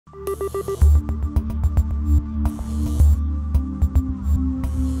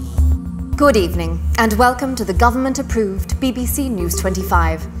Good evening, and welcome to the government-approved BBC News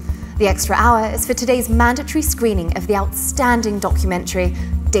 25. The extra hour is for today's mandatory screening of the outstanding documentary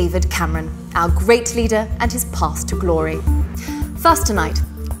David Cameron, our great leader and his path to glory. First tonight,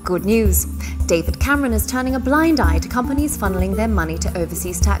 good news. David Cameron is turning a blind eye to companies funneling their money to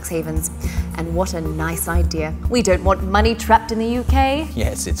overseas tax havens. And what a nice idea. We don't want money trapped in the UK.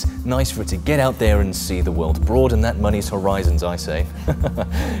 Yes, it's nice for it to get out there and see the world, broaden that money's horizons, I say.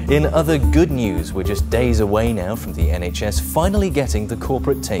 In other good news, we're just days away now from the NHS finally getting the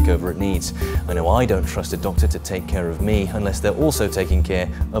corporate takeover it needs. I know I don't trust a doctor to take care of me unless they're also taking care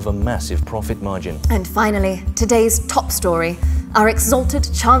of a massive profit margin. And finally, today's top story. Our exalted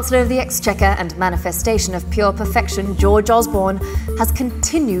Chancellor of the Exchequer and manifestation of pure perfection, George Osborne, has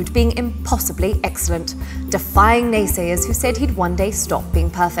continued being impossibly excellent, defying naysayers who said he'd one day stop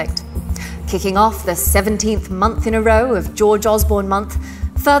being perfect. Kicking off the 17th month in a row of George Osborne Month,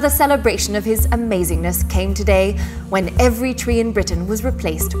 further celebration of his amazingness came today when every tree in Britain was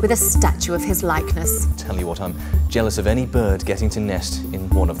replaced with a statue of his likeness. Tell you what, I'm jealous of any bird getting to nest in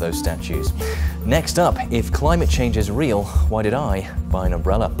one of those statues. Next up, if climate change is real, why did I buy an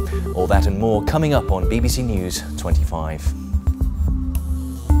umbrella? All that and more coming up on BBC News 25.